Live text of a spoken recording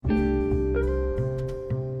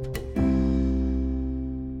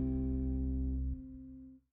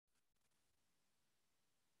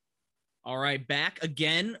right, back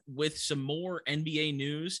again with some more NBA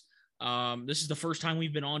news. This is the first time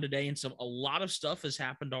we've been on today, and a lot of stuff has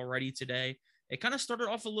happened already today. It kind of started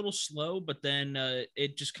off a little slow, but then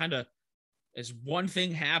it just kind of, as one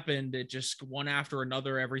thing happened, it just one after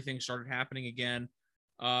another, everything started happening again.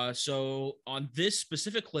 So on this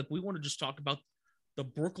specific clip, we want to just talk about the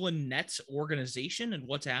Brooklyn Nets organization and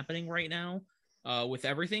what's happening right now with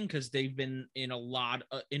everything, because they've been in a lot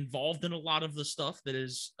involved in a lot of the stuff that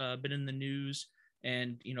has been in the news.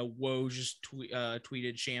 And, Woj just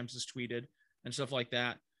tweeted, Shams has tweeted and stuff like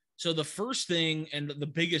that. So the first thing and the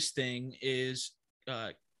biggest thing is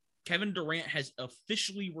Kevin Durant has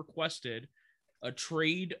officially requested a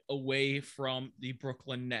trade away from the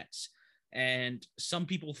Brooklyn Nets. And some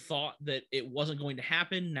people thought that it wasn't going to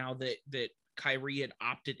happen now that Kyrie had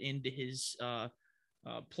opted into his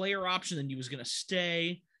player option and he was going to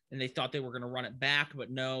stay, and they thought they were going to run it back.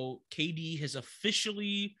 But no, KD has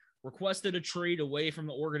officially requested a trade away from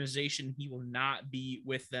the organization. He will not be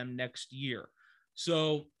with them next year.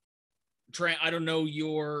 So, Trent, I don't know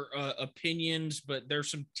your opinions, but there's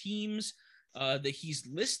some teams that he's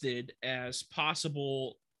listed as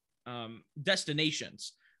possible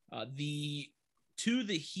destinations. The two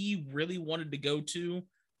that he really wanted to go to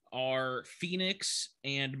are Phoenix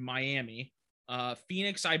and Miami.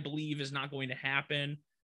 Phoenix, I believe, is not going to happen.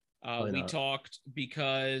 We talked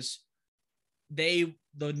because the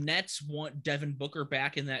Nets want Devin Booker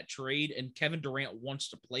back in that trade, and Kevin Durant wants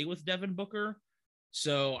to play with Devin Booker.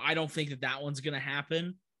 So I don't think that one's going to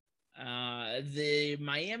happen. The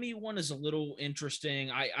Miami one is a little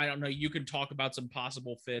interesting. I don't know. You can talk about some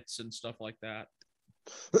possible fits and stuff like that.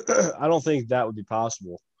 I don't think that would be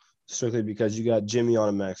possible, strictly because you got Jimmy on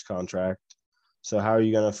a max contract. So how are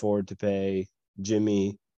you going to afford to pay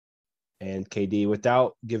Jimmy and KD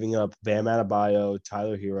without giving up Bam Adebayo,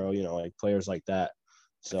 Tyler Hero, like players like that?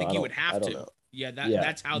 So I think you would have to. Know. Yeah,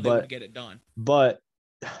 that's how they would get it done. But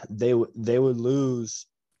they would lose,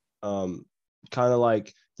 kind of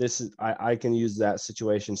like this is I can use that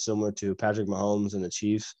situation similar to Patrick Mahomes and the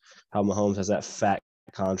Chiefs. How Mahomes has that fat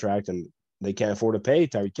contract and they can't afford to pay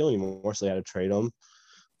Tyreek Hill anymore, so they had to trade him.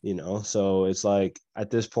 So it's like at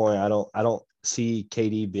this point, I don't see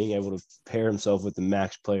KD being able to pair himself with the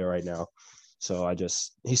max player right now. So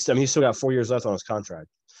he's still got 4 years left on his contract.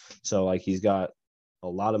 So like he's got a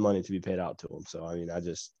lot of money to be paid out to him. So I mean, I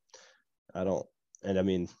don't, and I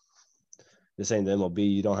mean, this ain't the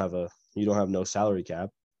MLB. You don't have no salary cap.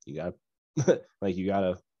 You got I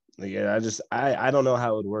don't know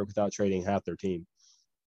how it would work without trading half their team.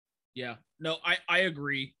 Yeah, no, I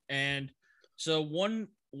agree. And so one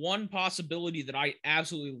possibility that I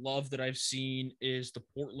absolutely love that I've seen is the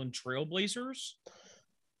Portland Trailblazers.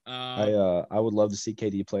 I would love to see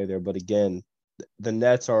KD play there, but again, the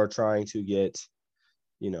Nets are trying to get,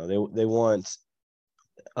 they want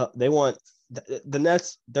the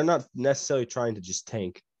Nets. They're not necessarily trying to just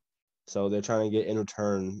tank, so they're trying to get in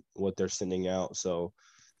return what they're sending out. So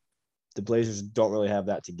the Blazers don't really have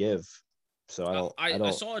that to give. So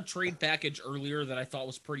I saw a trade package earlier that I thought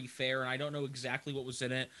was pretty fair, and I don't know exactly what was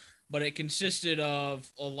in it, but it consisted of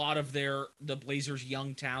a lot of the Blazers'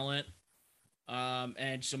 young talent,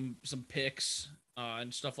 and some picks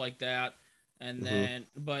and stuff like that. And then,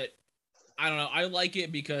 but I don't know. I like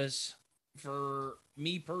it because for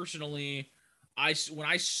me personally, when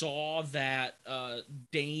I saw that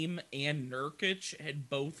Dame and Nurkic had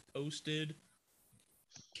both posted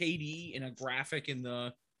KD in a graphic in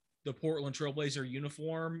the Portland Trailblazer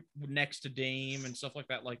uniform next to Dame and stuff like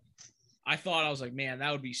that, like I was like, man,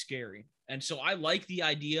 that would be scary. And so I like the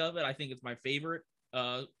idea of it. I think it's my favorite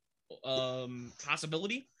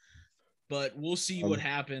possibility, but we'll see what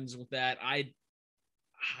happens with that. I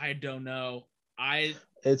don't know.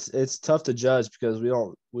 It's tough to judge because we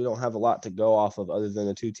don't have a lot to go off of other than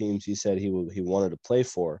the two teams he said he wanted to play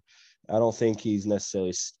for. I don't think he's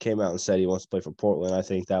necessarily came out and said he wants to play for Portland. I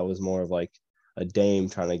think that was more of like a Dame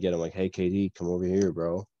trying to get him like, hey, KD, come over here,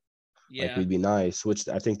 bro. Yeah. Like, we'd be nice, which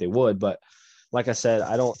I think they would. But like I said,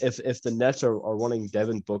 I don't – if the Nets are wanting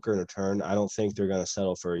Devin Booker in return, I don't think they're going to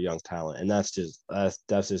settle for a young talent. And that's just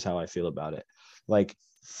how I feel about it. Like,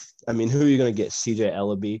 I mean, who are you going to get? CJ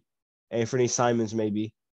Ellaby? Anthony Simons,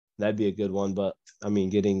 maybe. That'd be a good one. But, I mean,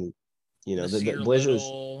 getting – the Blazers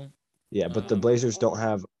 – yeah, but the Blazers don't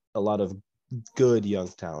have a lot of good young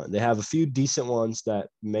talent. They have a few decent ones that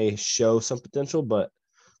may show some potential, but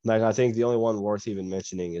like I think the only one worth even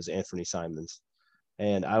mentioning is Anthony Simons,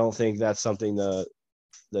 and I don't think that's something the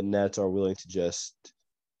Nets are willing to just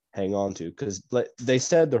hang on to because they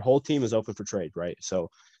said their whole team is open for trade, right? So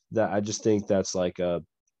that I just think that's like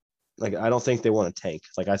like I don't think they want to tank.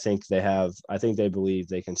 Like I think they believe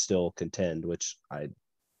they can still contend, which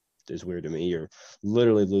is weird to me. You're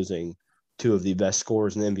literally losing two of the best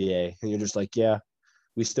scorers in the NBA, and you're just like, yeah,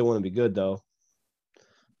 we still want to be good though.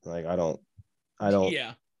 Like I don't.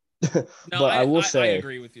 Yeah. No, But I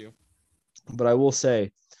agree with you. I will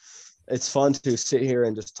say, it's fun to sit here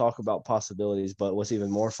and just talk about possibilities. But what's even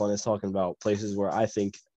more fun is talking about places where I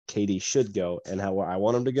think KD should go and how I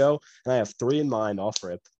want him to go. And I have three in mind off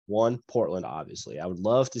rip. One, Portland, obviously. I would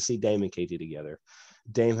love to see Dame and KD together.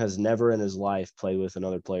 Dame has never in his life played with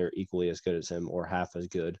another player equally as good as him or half as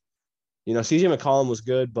good. You know, CJ McCollum was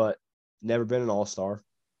good, but never been an all-star.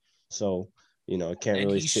 So, you know, can't And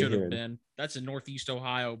really he sit should here have and been. That's a Northeast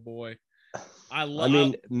Ohio boy. I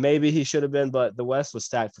mean, maybe he should have been, but the West was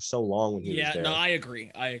stacked for so long when he was Yeah, no, there. I agree.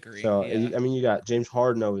 So Yeah. I mean, you got James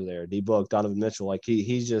Harden over there, D Book, Donovan Mitchell. Like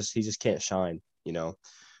he just can't shine, you know.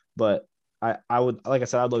 But I would, like I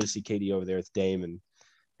said, I'd love to see KD over there with Dame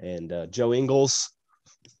and Joe Ingles.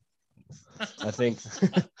 I think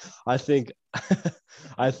I think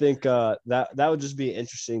I think that would just be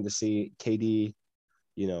interesting to see KD,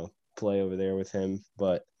 you know, play over there with him.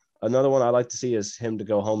 But another one I'd like to see is him to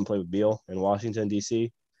go home and play with Beal in Washington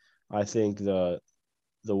D.C. I think the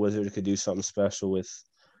Wizards could do something special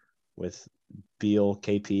with Beal,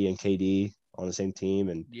 KP, and KD on the same team,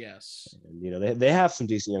 and yes, you know they have some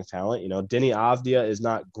decent young talent. You know, Denny Avdia is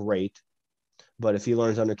not great, but if he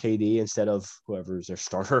learns under KD instead of whoever's their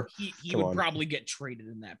starter, he come would on, probably get traded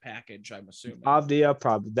in that package. I'm assuming Avdia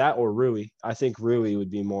probably that or Rui. I think Rui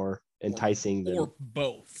would be more enticing than or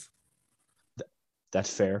both.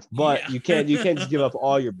 That's fair, but Yeah. you can't just give up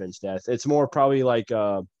all your bench depth. It's more probably like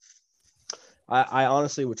I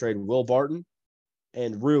honestly would trade Will Barton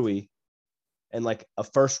and Rui and like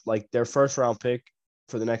their first round pick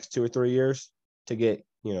for the next 2 or 3 years to get,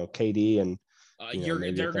 you know, KD and you know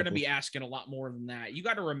maybe a they're going to couple. be asking a lot more than that. You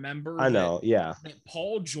got to remember I know, yeah, that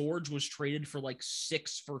Paul George was traded for like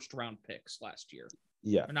 6 first-round picks last year.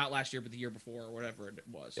 yeah, Or not last year, but the year before or whatever it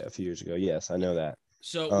was. yeah, a few years ago. Yes, I know that.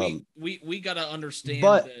 So we got to understand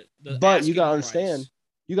But the you asking gotta price.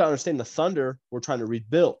 understand, the Thunder were trying to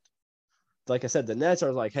rebuild. Like I said, the Nets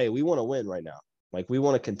are like, hey, we want to win right now. Like we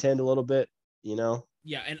want to contend a little bit, you know.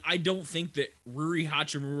 Yeah, and I don't think that Rui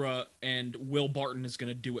Hachimura and Will Barton is going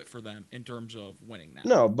to do it for them in terms of winning that.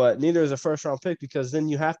 No, but neither is a first round pick because then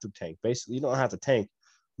you have to tank. Basically, you don't have to tank.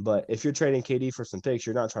 But if you're trading KD for some picks,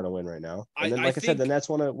 you're not trying to win right now. And then, I like I said, the think Nets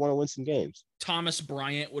want to win some games. Thomas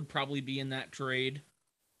Bryant would probably be in that trade.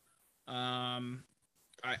 I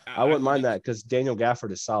I wouldn't would, mind that because Daniel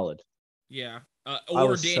Gafford is solid. yeah. I Or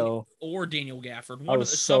was Daniel so Gafford, I one of was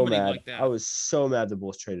so somebody mad. like I that. was so mad the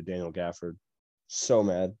Bulls traded Daniel Gafford. So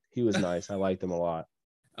mad. He was nice. I liked him a lot.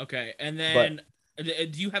 Okay, and But then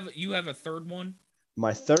do you have a third one?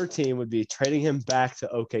 my third team would be trading him back to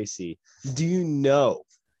OKC. Do you know?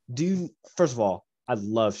 First of all, I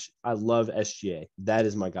love SGA. That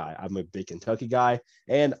is my guy. I'm a big Kentucky guy,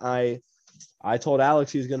 and I told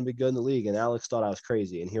Alex he was going to be good in the league, and Alex thought I was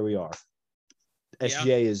crazy, and here we are. Yeah.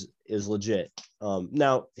 SGA is legit.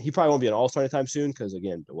 Now he probably won't be an all-star anytime soon because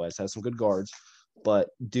again, the West has some good guards, but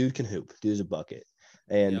dude can hoop. Dude's a bucket.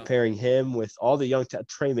 And Yeah. pairing him with all the young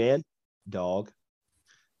Trey Man, dog.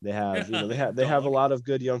 They have they have a Dog. lot of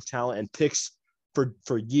good young talent and picks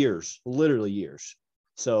for years, literally years.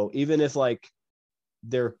 So even if like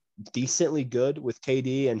they're decently good with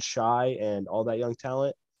KD and Shy and all that young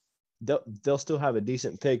talent, they'll still have a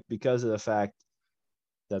decent pick because of the fact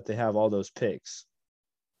that they have all those picks.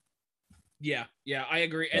 Yeah, I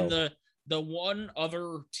agree. And So the one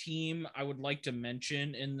other team I would like to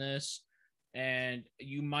mention in this, and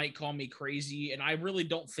you might call me crazy, and I really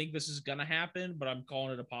don't think this is gonna happen, but I'm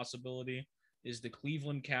calling it a possibility, is the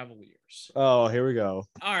Cleveland Cavaliers. oh, here we go.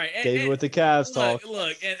 All right, David with the Cavs talk.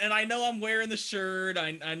 look, and I know I'm wearing the shirt.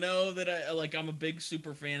 I know that I'm a big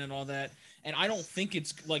super fan and all that, and I don't think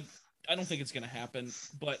it's gonna happen.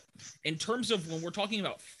 But in terms of when we're talking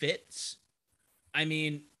about fits, I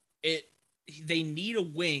mean it. They need a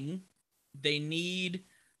wing. They need.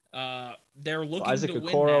 They're looking to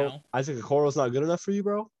win now. Isaac Okoro's not good enough for you,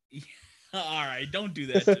 bro. All right, don't do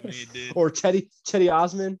that to me, dude. Or Chetty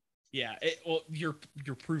Osman. Yeah, well, you're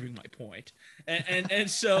proving my point, and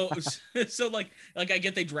so so like I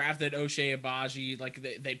get they drafted O'Shea Abaji, like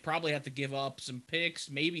they'd probably have to give up some picks,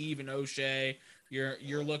 maybe even O'Shea.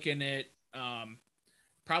 You're looking at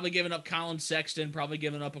probably giving up Colin Sexton, probably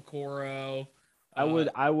giving up Okoro. I would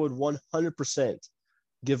 100%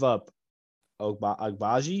 give up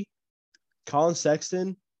Agbaji, Colin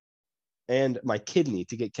Sexton, and my kidney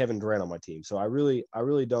to get Kevin Durant on my team. So I really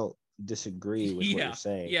don't disagree with what you're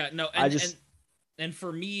saying. Yeah, no, And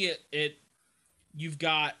for me, you've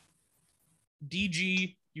got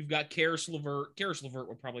DG, you've got Karis LeVert. Karis LeVert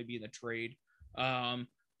will probably be in the trade.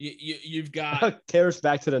 You've got Karras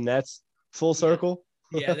back to the Nets, full yeah, circle.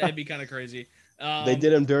 yeah, that'd be kind of crazy. They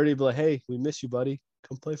did him dirty, but like, hey, we miss you, buddy.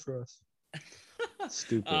 Come play for us.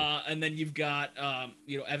 Stupid. And then you've got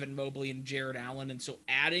Evan Mobley and Jared Allen, and so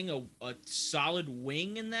adding a solid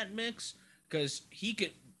wing in that mix because he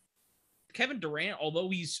could Kevin Durant, although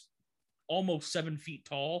he's almost 7 feet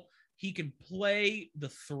tall, he can play the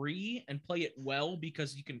three and play it well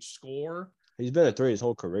because he can score. He's been a three his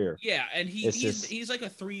whole career. Yeah, and he's like a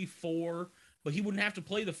 3-4, but he wouldn't have to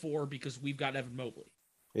play the four because we've got Evan Mobley.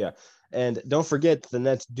 Yeah. And don't forget the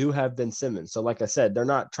Nets do have Ben Simmons. So like I said, they're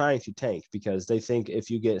not trying to tank because they think if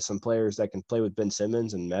you get some players that can play with Ben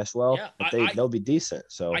Simmons and mesh well, they'll be decent.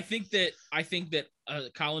 So I think that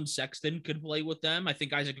Colin Sexton could play with them. I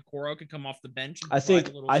think Isaac Okoro could come off the bench. And I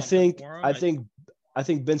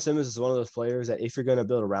think Ben Simmons is one of those players that if you're going to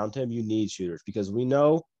build around him, you need shooters because we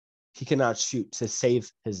know he cannot shoot to save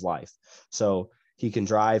his life. So he can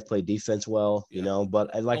drive, play defense well,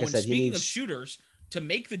 but like I said, speaking of shooters, to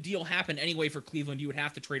make the deal happen anyway for Cleveland, you would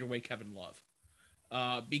have to trade away Kevin Love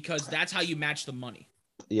because that's how you match the money.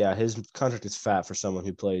 Yeah, his contract is fat for someone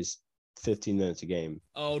who plays 15 minutes a game.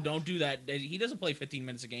 Oh, don't do that. He doesn't play 15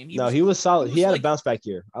 minutes a game. He was solid. He had a bounce back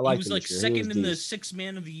year. I liked him. He was like second in the sixth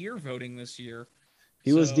man of the year voting this year.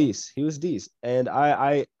 He was decent. And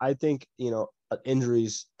I think,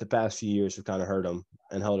 injuries the past few years have kind of hurt him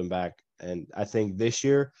and held him back. And I think this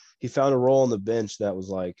year he found a role on the bench that was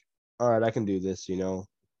like, all right, I can do this,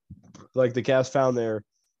 Like the Cavs found their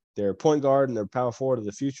point guard and their power forward of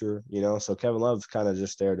the future, So Kevin Love's kind of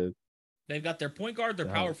just there to. They've got their point guard, their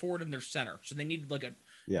power forward, and their center. So they need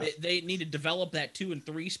they need to develop that 2 and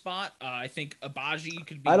 3 spot. I think Abaji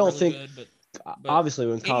could be good, but obviously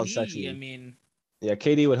when Colin Sexton,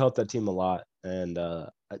 KD would help that team a lot, and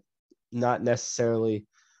not necessarily.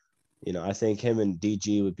 I think him and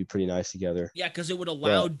DG would be pretty nice together. Yeah, because it would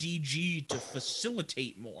allow DG to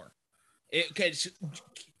facilitate more. Because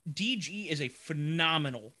DG is a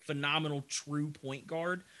phenomenal true point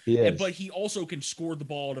guard. But he also can score the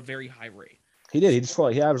ball at a very high rate. He did.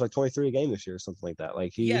 He averaged like 23 a game this year or something like that.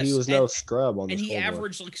 Like he was no scrub on the scoreboard. And he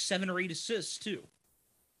averaged like 7 or 8 assists too.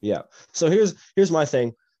 Yeah. So here's my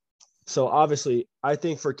thing. So obviously, I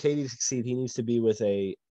think for KD to succeed, he needs to be with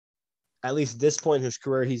at least this point in his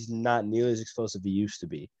career, he's not nearly as explosive as he used to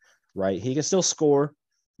be, right? He can still score,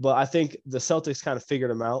 but I think the Celtics kind of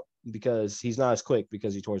figured him out because he's not as quick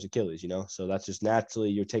because he tore his Achilles, So that's just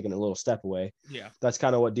naturally you're taking a little step away. Yeah. That's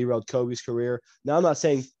kind of what derailed Kobe's career. Now, I'm not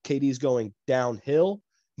saying KD's going downhill,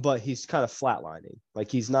 but he's kind of flatlining.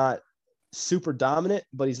 Like he's not super dominant,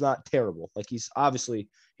 but he's not terrible. Like he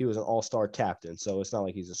was an all-star captain, so it's not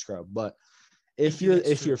like he's a scrub. But if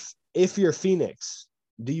you're Phoenix,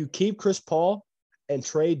 do you keep Chris Paul and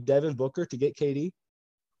trade Devin Booker to get KD?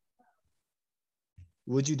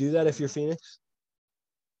 Would you do that if you're Phoenix?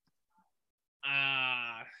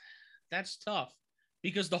 That's tough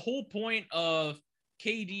because the whole point of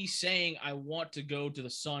KD saying I want to go to the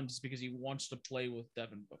Suns is because he wants to play with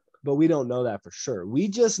Devin Booker. But we don't know that for sure. We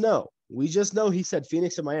just know he said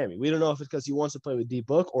Phoenix and Miami. We don't know if it's because he wants to play with D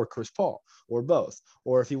Book or Chris Paul or both,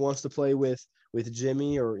 or if he wants to play with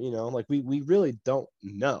Jimmy or we really don't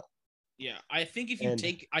know. Yeah, I think if you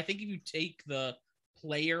take the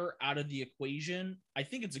player out of the equation, I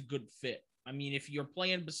think it's a good fit. I mean, if you're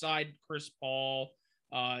playing beside Chris Paul,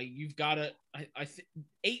 you've got to. I think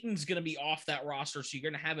Ayton's going to be off that roster, so you're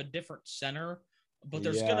going to have a different center. But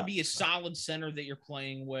there's going to be a solid center that you're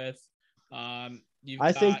playing with. I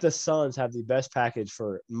think the Suns have the best package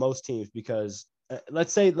for most teams because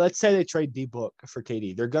let's say they trade D Book for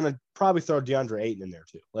KD. They're going to probably throw DeAndre Ayton in there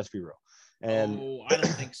too. Let's be real. And I don't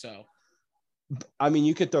think so. I mean,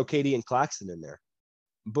 you could throw KD and Claxton in there.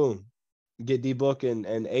 Boom. Get D Book and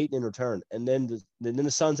Ayton in return. And then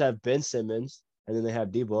the Suns have Ben Simmons and then they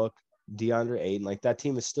have D Book, DeAndre Ayton. Like that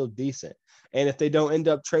team is still decent. And if they don't end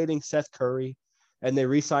up trading Seth Curry and they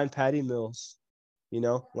re-sign Patty Mills,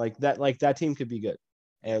 like that team could be good.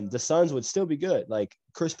 And the Suns would still be good. Like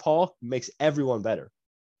Chris Paul makes everyone better.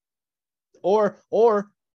 Or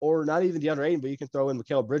not even DeAndre Ayton, but you can throw in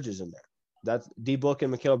Mikal Bridges in there. That's D Book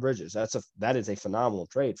and Mikal Bridges. That is a phenomenal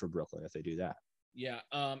trade for Brooklyn if they do that. Yeah.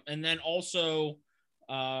 And then also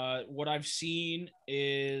what I've seen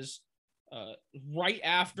is right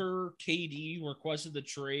after KD requested the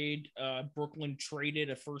trade, Brooklyn traded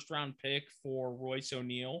a first-round pick for Royce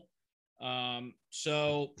O'Neal.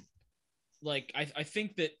 So, like, I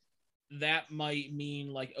think that that might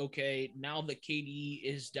mean like, okay, now that KD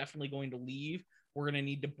is definitely going to leave, we're going to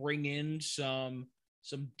need to bring in some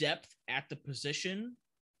depth at the position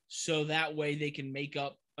so that way they can make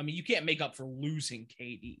up. I mean, you can't make up for losing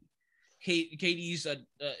KD. KD's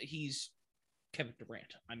he's Kevin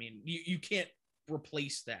Durant. I mean, you can't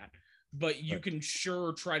replace that, but you can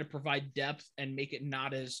sure try to provide depth and make it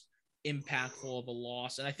not as impactful of a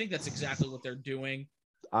loss. And I think that's exactly what they're doing.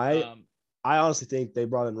 I honestly think they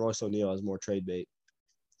brought in Royce O'Neal as more trade bait.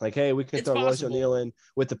 Like, hey, we can throw possible. Royce O'Neal in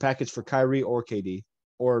with the package for Kyrie or KD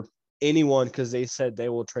or anyone because they said they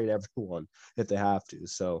will trade everyone if they have to.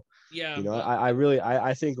 So, yeah, you know,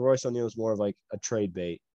 I think Royce O'Neal is more of like a trade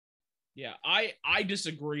bait. Yeah, I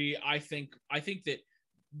disagree. I think that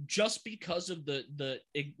just because of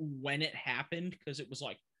when it happened, because it was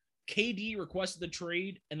like KD requested the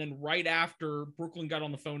trade, and then right after Brooklyn got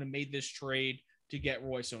on the phone and made this trade to get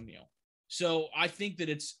Royce O'Neal. So I think that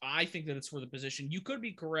it's for the position. You could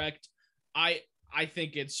be correct. I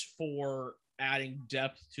think it's for adding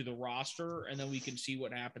depth to the roster, and then we can see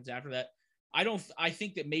what happens after that. I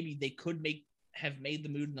think that maybe they could have made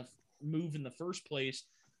the move in the first place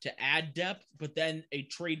to add depth, but then a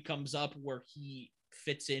trade comes up where he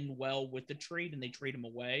fits in well with the trade and they trade him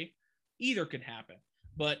away. Either could happen,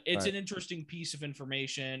 but it's an interesting piece of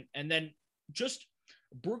information. And then just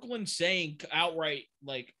Brooklyn saying outright,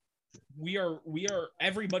 like, we are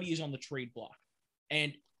everybody is on the trade block.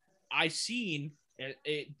 And I've seen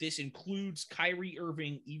this includes Kyrie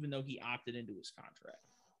Irving, even though he opted into his contract.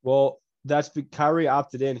 Well, Kyrie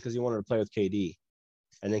opted in because he wanted to play with KD.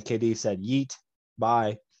 And then KD said, yeet,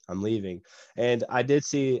 bye, I'm leaving. And I did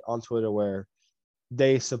see on Twitter where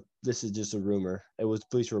this is just a rumor. It was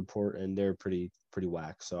Bleacher Report, and they're pretty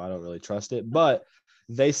whack, so I don't really trust it. But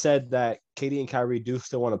they said that KD and Kyrie do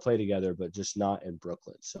still want to play together, but just not in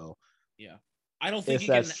Brooklyn. So yeah, I don't think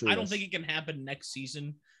it can happen next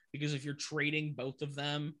season because if you're trading both of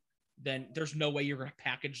them, then there's no way you're going to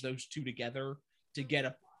package those two together to get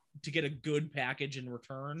a good package in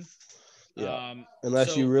return. Yeah,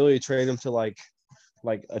 unless you really trade them to like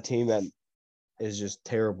a team that is just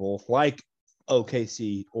terrible, like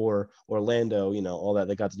OKC or Orlando, you know, all that.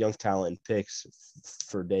 They got the young talent and picks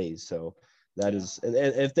for days. So that is, and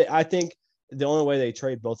if they, I think the only way they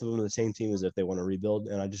trade both of them to the same team is if they want to rebuild,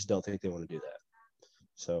 and I just don't think they want to do that.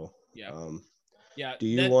 So yeah. Do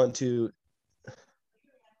you want to?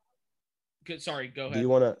 Sorry, go ahead.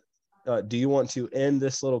 Do you want to end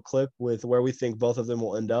this little clip with where we think both of them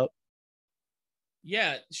will end up?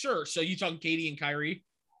 Yeah, sure. So you talking KD and Kyrie?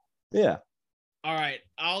 Yeah. All right,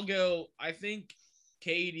 I'll go. I think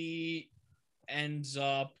KD ends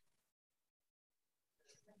up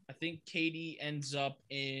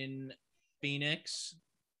in Phoenix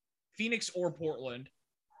or Portland.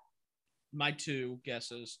 My two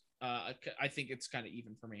guesses. I think it's kind of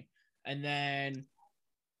even for me. And then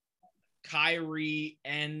Kyrie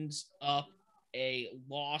ends up a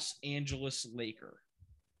Los Angeles Laker.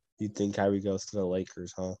 You think Kyrie goes to the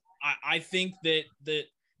Lakers, huh? I think that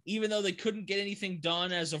even though they couldn't get anything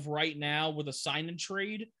done as of right now with a sign and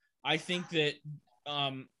trade, I think that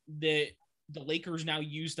the Lakers now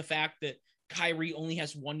use the fact that Kyrie only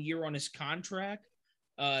has 1 year on his contract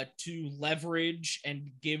to leverage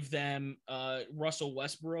and give them Russell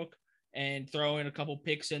Westbrook and throw in a couple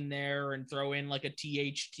picks in there and throw in like a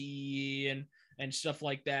THT and stuff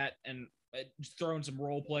like that and just throw in some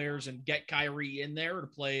role players and get Kyrie in there to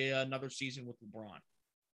play another season with LeBron.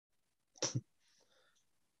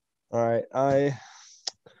 All right, I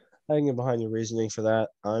can get behind your reasoning for that.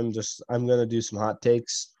 I'm gonna do some hot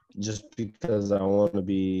takes just because I want to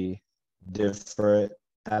be different,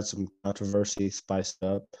 add some controversy, spice it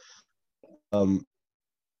up.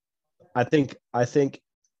 I think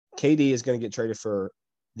KD is going to get traded for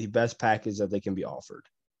the best package that they can be offered.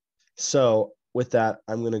 So with that,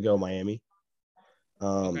 I'm going to go Miami.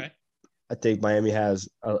 Okay. I think Miami has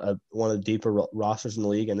one of the deeper rosters in the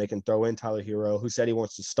league, and they can throw in Tyler Hero, who said he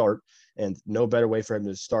wants to start, and no better way for him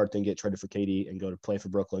to start than get traded for KD and go to play for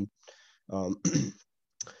Brooklyn.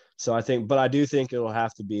 So I do think it'll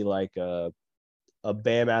have to be like a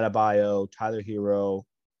Bam Adebayo, Tyler Hero,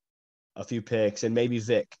 a few picks, and maybe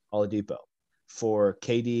Vic Oladipo for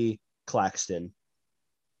KD, Claxton.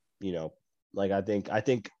 You know, like I think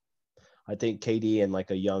KD and like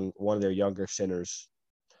one of their younger centers,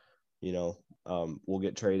 you know, will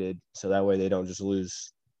get traded so that way they don't just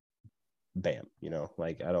lose Bam. You know,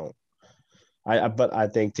 like but I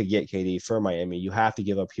think to get KD for Miami, you have to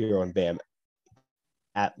give up Hero and Bam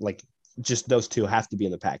at like just those two have to be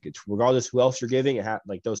in the package, regardless who else you're giving.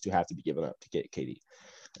 Like those two have to be given up to get KD.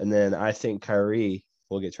 And then I think Kyrie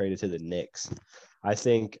will get traded to the Knicks. I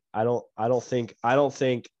think they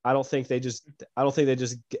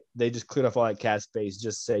just cleared up all that cat space.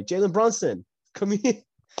 Just say Jalen Brunson, come here.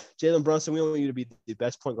 Jalen Brunson, we want you to be the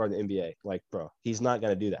best point guard in the NBA. Like, bro, he's not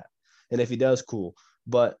gonna do that. And if he does, cool.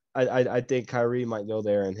 But I think Kyrie might go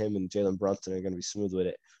there, and him and Jalen Brunson are gonna be smooth with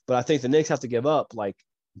it. But I think the Knicks have to give up like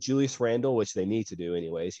Julius Randle, which they need to do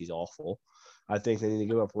anyways. He's awful. I think they need to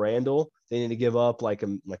give up Randle. They need to give up like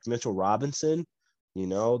Mitchell Robinson. You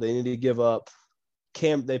know, they need to give up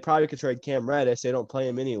Cam. They probably could trade Cam Reddish. They don't play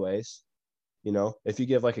him anyways. You know, if you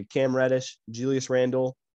give like a Cam Reddish, Julius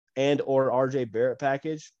Randle, and or RJ Barrett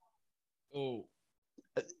package. Oh.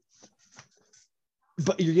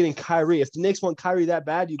 But you're getting Kyrie. If the Knicks want Kyrie that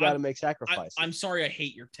bad, you got to make sacrifices. I'm sorry, I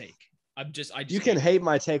hate your take. You can hate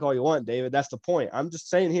my take all you want, David. That's the point. I'm just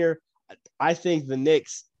saying here, I think the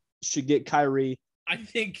Knicks should get Kyrie. I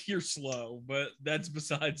think you're slow, but that's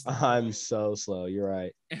besides the I'm point. so slow. You're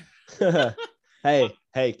right.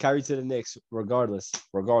 Hey, Kyrie to the Knicks, regardless.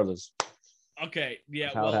 Okay, yeah.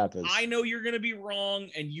 How it happens. I know you're going to be wrong,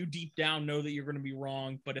 and you deep down know that you're going to be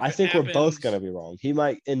wrong. But if I think we're both going to be wrong. He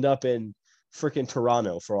might end up in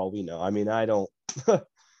Toronto for all we know. I mean, I don't.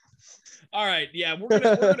 All right, yeah, we're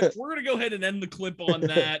gonna go ahead and end the clip on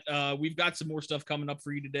that. We've got some more stuff coming up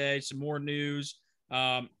for you today, some more news,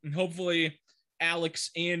 and hopefully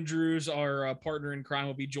Alex Andrews, our partner in crime,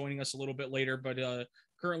 will be joining us a little bit later. But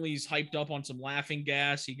currently, he's hyped up on some laughing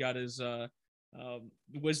gas. He got his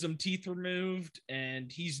wisdom teeth removed, and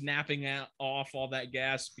he's napping off all that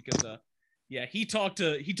gas because yeah, he talked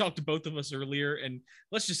to both of us earlier, and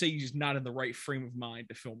let's just say he's not in the right frame of mind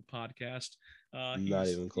to film a podcast. Not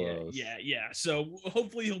even close. Yeah. So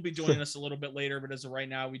hopefully he'll be joining us a little bit later, but as of right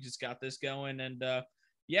now, we just got this going, and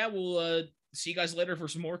yeah, we'll see you guys later for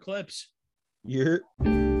some more clips. You're